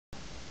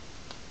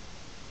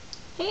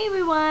Hey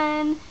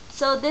everyone!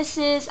 So this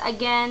is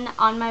again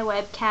on my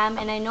webcam,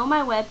 and I know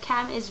my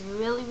webcam is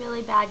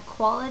really bad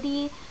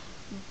quality,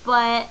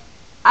 but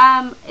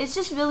it's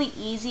just really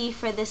easy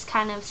for this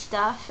kind of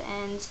stuff,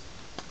 and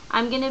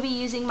I'm gonna be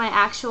using my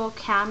actual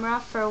camera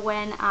for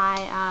when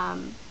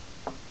I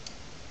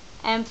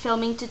am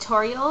filming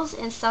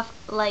tutorials and stuff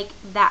like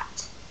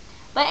that.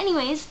 But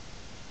anyways,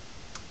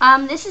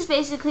 this is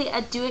basically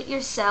a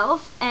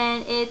do-it-yourself,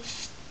 and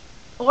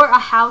or a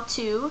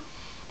how-to.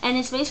 And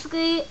it's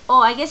basically,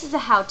 I guess it's a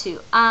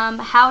how-to.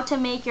 How to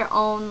make your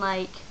own,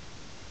 like,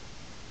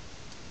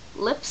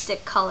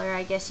 lipstick color,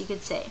 I guess you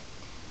could say.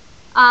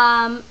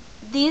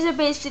 These are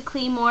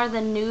basically more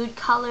the nude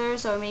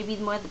colors, or maybe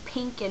more the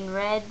pink and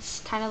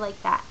reds, kind of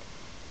like that.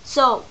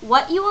 So,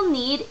 what you will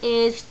need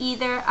is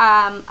either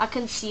a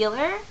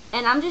concealer,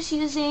 and I'm just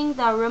using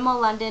the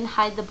Rimmel London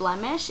Hide the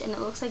Blemish, and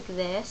it looks like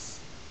this.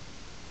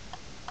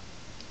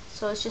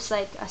 So it's just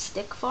like a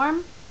stick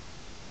form.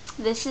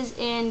 This is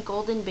in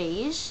golden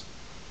beige,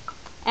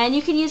 and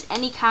you can use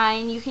any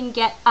kind. You can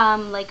get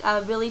like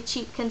a really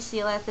cheap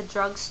concealer at the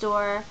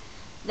drugstore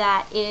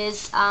that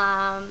is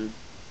a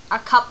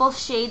couple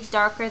shades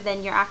darker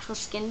than your actual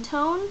skin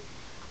tone,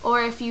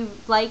 or if you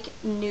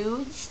like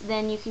nudes,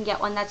 then you can get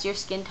one that's your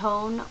skin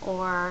tone,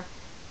 or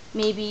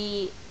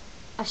maybe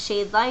a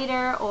shade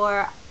lighter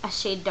or a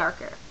shade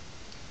darker.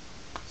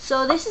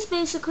 So this is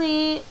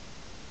basically,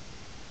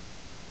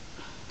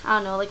 I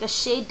don't know, like a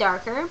shade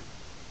darker.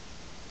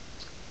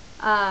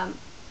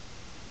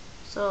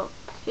 So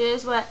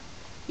here's what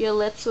your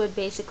lips would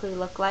basically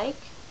look like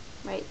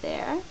right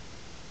there.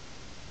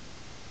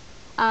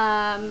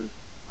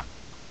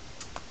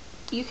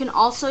 You can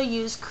also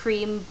use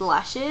cream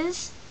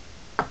blushes.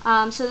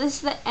 So this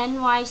is the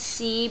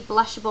NYC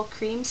Blushable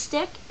Cream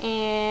Stick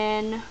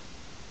in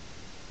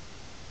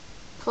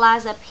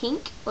Plaza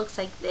Pink. Looks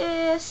like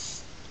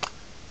this.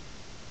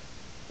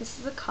 This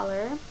is the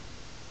color.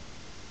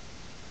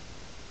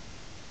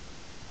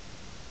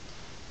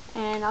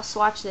 And I'll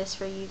swatch this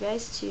for you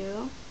guys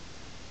too.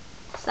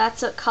 So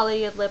that's what color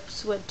your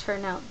lips would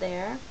turn out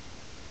there.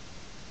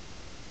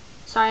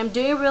 Sorry, I'm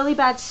doing a really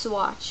bad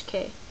swatch.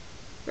 Okay,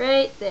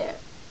 right there.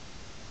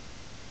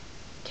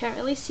 Can't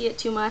really see it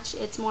too much.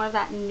 It's more of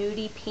that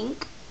nudie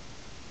pink.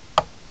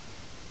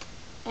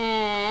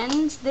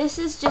 And this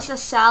is just a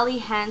Sally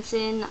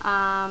Hansen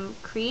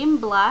cream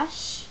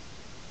blush.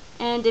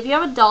 And if you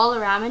have a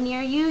Dollarama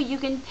near you, you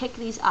can pick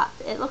these up.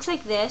 It looks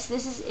like this.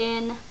 This is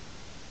in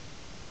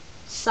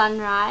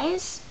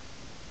Sunrise,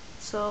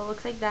 so it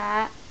looks like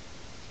that.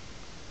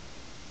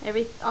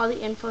 All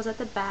the info's at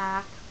the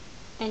back,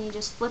 and you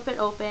just flip it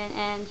open,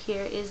 and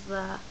here is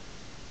the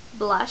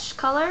blush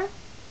color.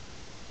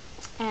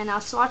 And I'll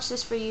swatch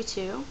this for you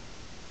too.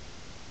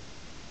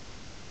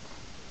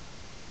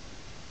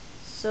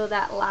 So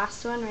that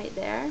last one right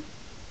there,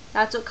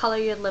 that's what color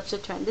your lips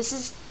would turn.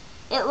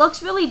 It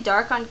looks really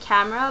dark on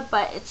camera,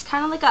 but it's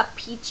kind of like a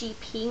peachy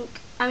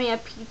pink. I mean, a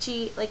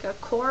peachy, like a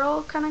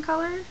coral kind of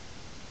color.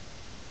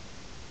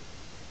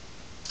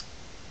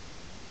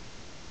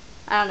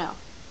 I don't know,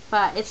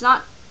 but it's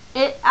not,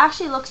 it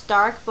actually looks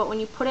dark, but when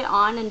you put it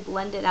on and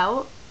blend it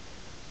out,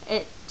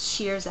 it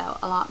shears out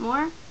a lot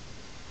more.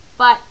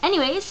 But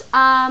anyways, what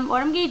I'm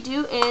going to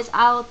do is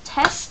I'll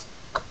test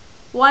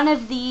one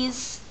of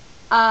these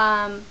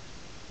on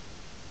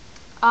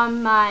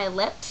my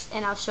lips,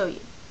 and I'll show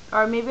you.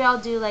 Or maybe I'll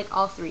do like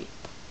all three.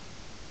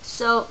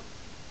 So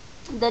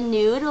the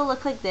nude will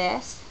look like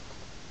this.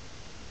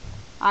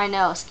 I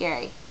know,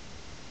 scary.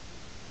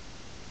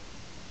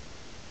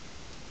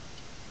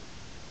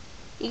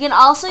 You can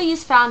also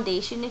use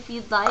foundation if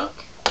you'd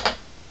like,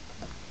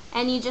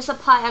 and you just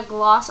apply a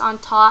gloss on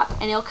top,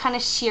 and it'll kind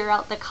of sheer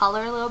out the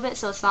color a little bit,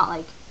 so it's not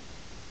like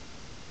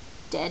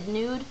dead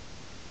nude.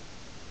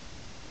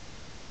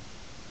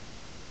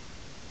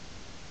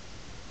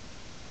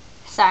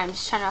 Sorry, I'm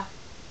just trying to,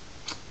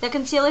 the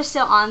concealer's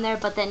still on there,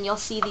 but then you'll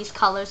see these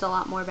colors a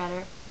lot more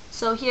better.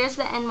 So here's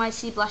the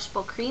NYC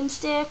Blushable Cream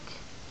Stick.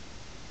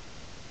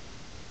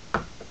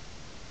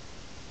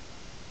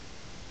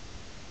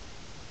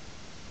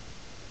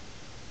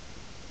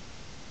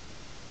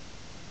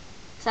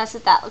 So that's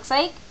what that looks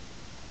like.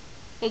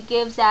 It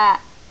gives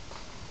that,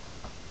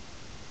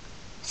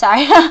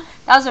 sorry, that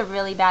was a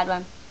really bad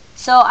one.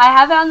 So I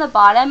have it on the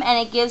bottom, and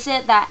it gives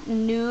it that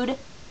nude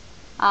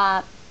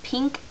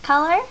pink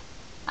color.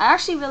 I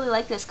actually really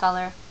like this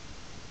color.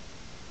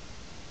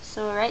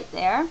 So right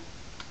there.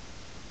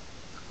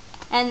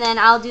 And then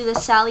I'll do the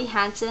Sally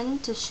Hansen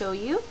to show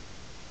you.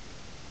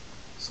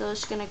 So I'm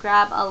just going to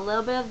grab a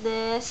little bit of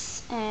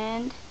this,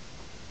 and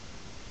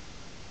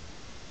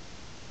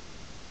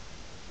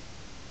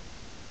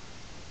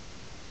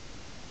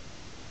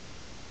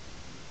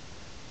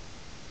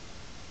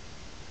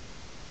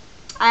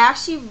I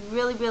actually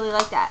really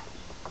like that.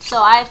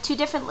 So I have two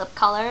different lip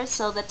colors.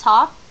 So the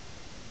top,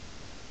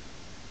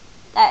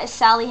 that is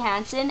Sally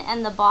Hansen,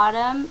 and the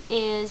bottom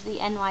is the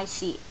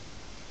NYC.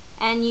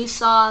 And you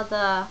saw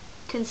the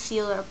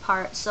concealer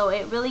part, so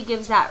it really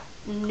gives that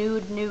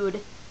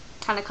nude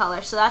kind of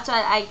color. So that's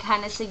why I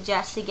kind of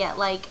suggest to get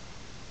like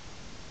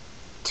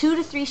 2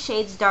 to 3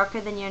 shades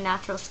darker than your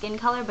natural skin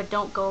color, but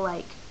don't go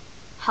like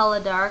hella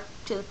dark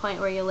to the point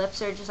where your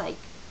lips are just like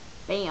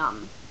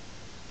bam.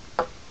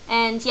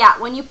 And yeah,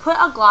 when you put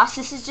a gloss,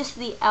 this is just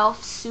the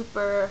e.l.f.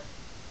 Super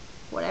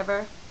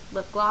whatever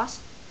lip gloss.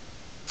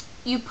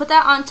 You put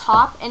that on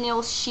top and it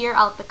will sheer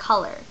out the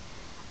color,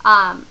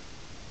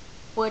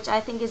 which I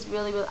think is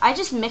really, really, I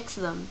just mix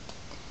them,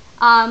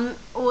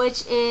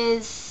 which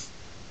is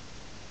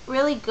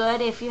really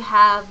good if you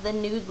have the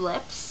nude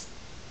lips,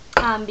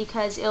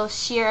 because it'll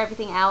sheer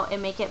everything out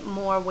and make it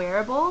more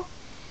wearable.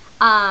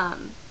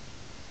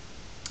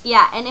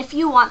 Yeah, and if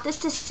you want this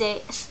to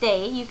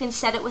stay, you can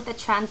set it with a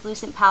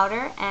translucent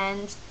powder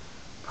and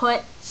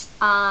put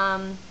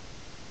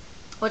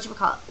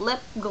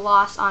lip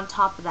gloss on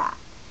top of that.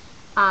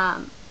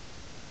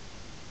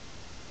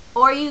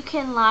 Or you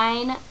can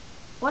line,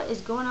 what is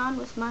going on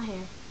with my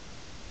hair?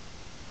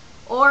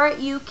 Or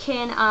you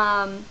can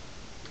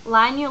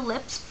line your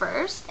lips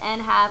first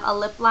and have a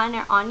lip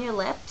liner on your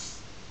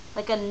lips,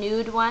 like a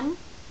nude one,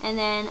 and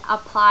then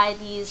apply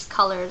these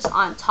colors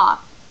on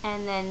top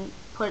and then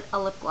put a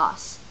lip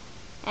gloss,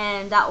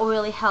 and that will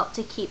really help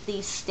to keep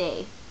these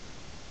stay.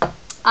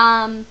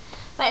 But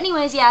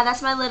anyways, yeah,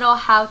 that's my little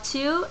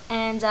how-to,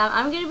 and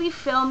I'm going to be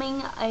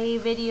filming a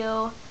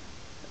video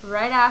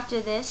right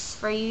after this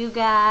for you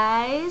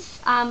guys.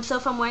 So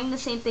if I'm wearing the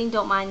same thing,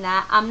 don't mind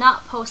that. I'm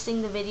not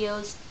posting the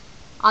videos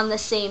on the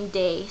same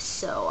day,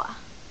 so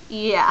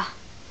yeah.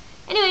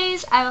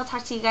 Anyways, I will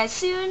talk to you guys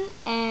soon,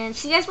 and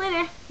see you guys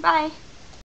later. Bye!